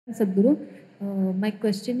Sadhguru, my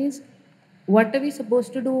question is, what are we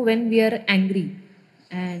supposed to do when we are angry,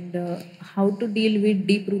 and how to deal with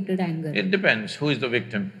deep-rooted anger? It depends who is the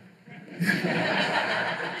victim.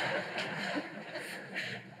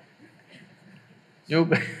 You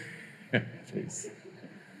please.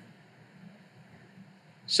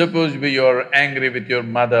 Suppose you're angry with your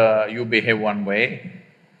mother, you behave one way.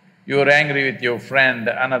 You're angry with your friend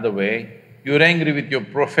another way. You're angry with your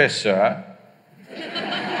professor,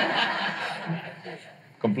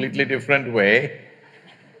 completely different way.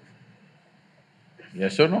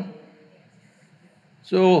 Yes or no?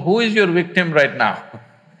 So, who is your victim right now?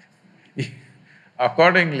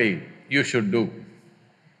 Accordingly, you should do.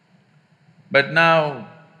 But now,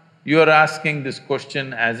 you are asking this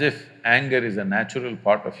question as if anger is a natural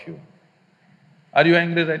part of you. Are you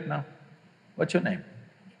angry right now? What's your name?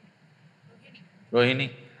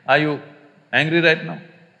 Rohini. Are you angry right now?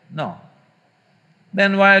 No.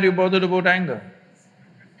 Then why are you bothered about anger?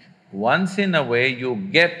 Once in a way you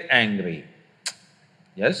get angry.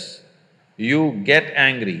 Yes? You get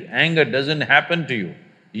angry. Anger doesn't happen to you.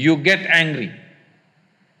 You get angry.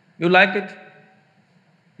 You like it?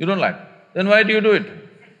 You don't like it. Then why do you do it?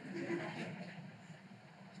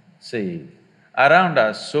 See, around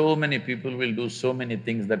us, so many people will do so many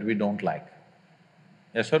things that we don't like.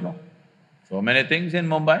 Yes or no? So many things in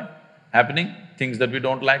Mumbai happening, things that we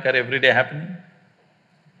don't like are every day happening.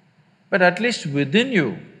 But at least within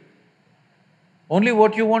you, only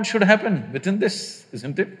what you want should happen within this,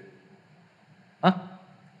 isn't it? Huh?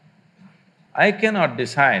 I cannot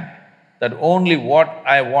decide that only what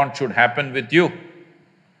I want should happen with you,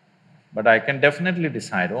 but I can definitely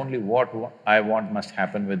decide only what I want must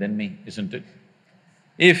happen within me, isn't it?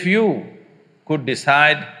 If you could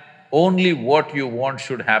decide only what you want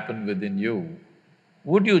should happen within you,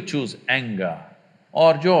 would you choose anger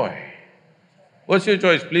or joy? What's your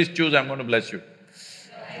choice? Please choose, I'm going to bless you.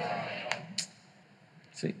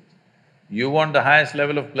 See, you want the highest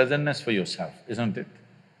level of pleasantness for yourself, isn't it?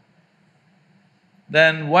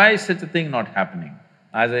 Then why is such a thing not happening?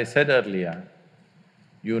 As I said earlier,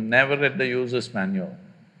 you never read the user's manual.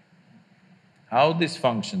 How this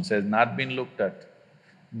functions has not been looked at.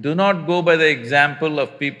 Do not go by the example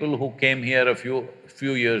of people who came here a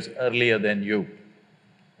few years earlier than you.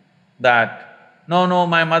 That, no,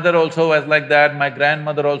 my mother also was like that, my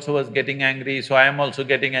grandmother also was getting angry, so I am also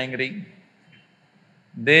getting angry.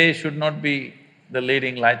 They should not be the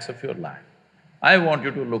leading lights of your life. I want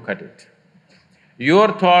you to look at it.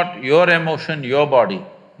 Your thought, your emotion, your body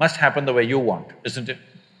must happen the way you want, isn't it?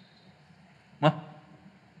 Huh?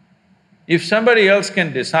 If somebody else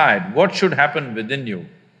can decide what should happen within you,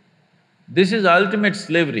 this is ultimate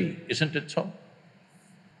slavery, isn't it so?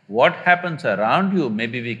 What happens around you,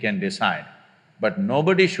 maybe we can decide, but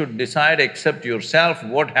nobody should decide except yourself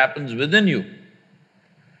what happens within you.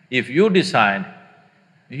 If you decide,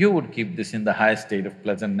 you would keep this in the high state of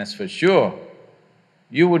pleasantness for sure.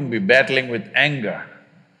 You wouldn't be battling with anger.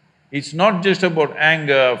 It's not just about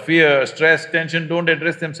anger, fear, stress, tension, don't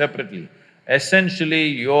address them separately. Essentially,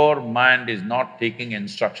 your mind is not taking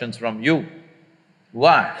instructions from you.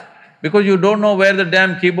 Why? Because you don't know where the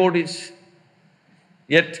damn keyboard is.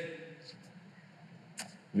 Yet,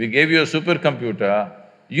 we gave you a supercomputer,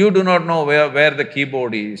 you do not know where the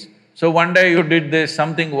keyboard is. So one day you did this,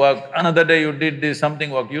 something worked, another day you did this, something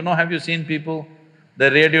worked. You know, have you seen people?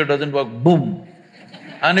 The radio doesn't work, boom,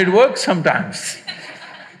 and it works sometimes.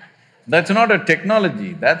 That's not a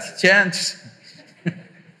technology, that's chance.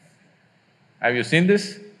 Have you seen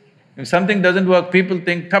this? If something doesn't work, people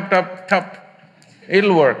think tap, tap, tap,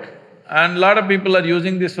 it'll work. And a lot of people are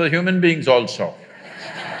using this for human beings also.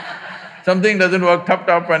 Something doesn't work, tap,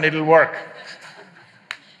 tap, and it'll work.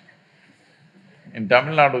 In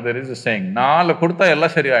Tamil Nadu, there is a saying, "Naalu kudutha ella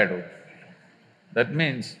sariyaidu." That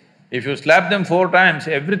means, if you slap them 4 times,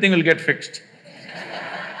 everything will get fixed.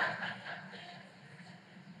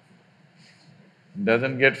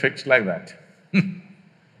 Doesn't get fixed like that.